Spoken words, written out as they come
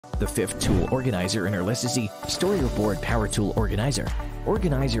The fifth tool organizer in our list is the StoreYourBoard Power Tool Organizer.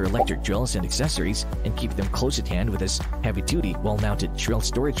 Organize your electric drills and accessories and keep them close at hand with this heavy-duty, wall-mounted drill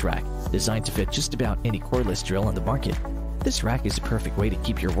storage rack designed to fit just about any cordless drill on the market. This rack is a perfect way to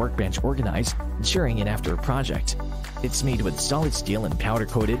keep your workbench organized during and after a project. It's made with solid steel and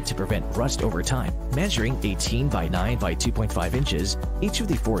powder-coated to prevent rust over time. Measuring 18 by 9 by 2.5 inches, each of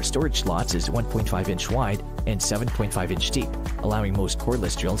the 4 storage slots is 1.5 inch wide and 7.5 inch deep, allowing most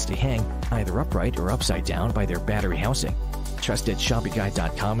cordless drills to hang either upright or upside down by their battery housing.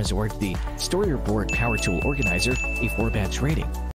 TrustedShoppingGuide.com has awarded the StoreYourBoard Power Tool Organizer a 4-badge rating.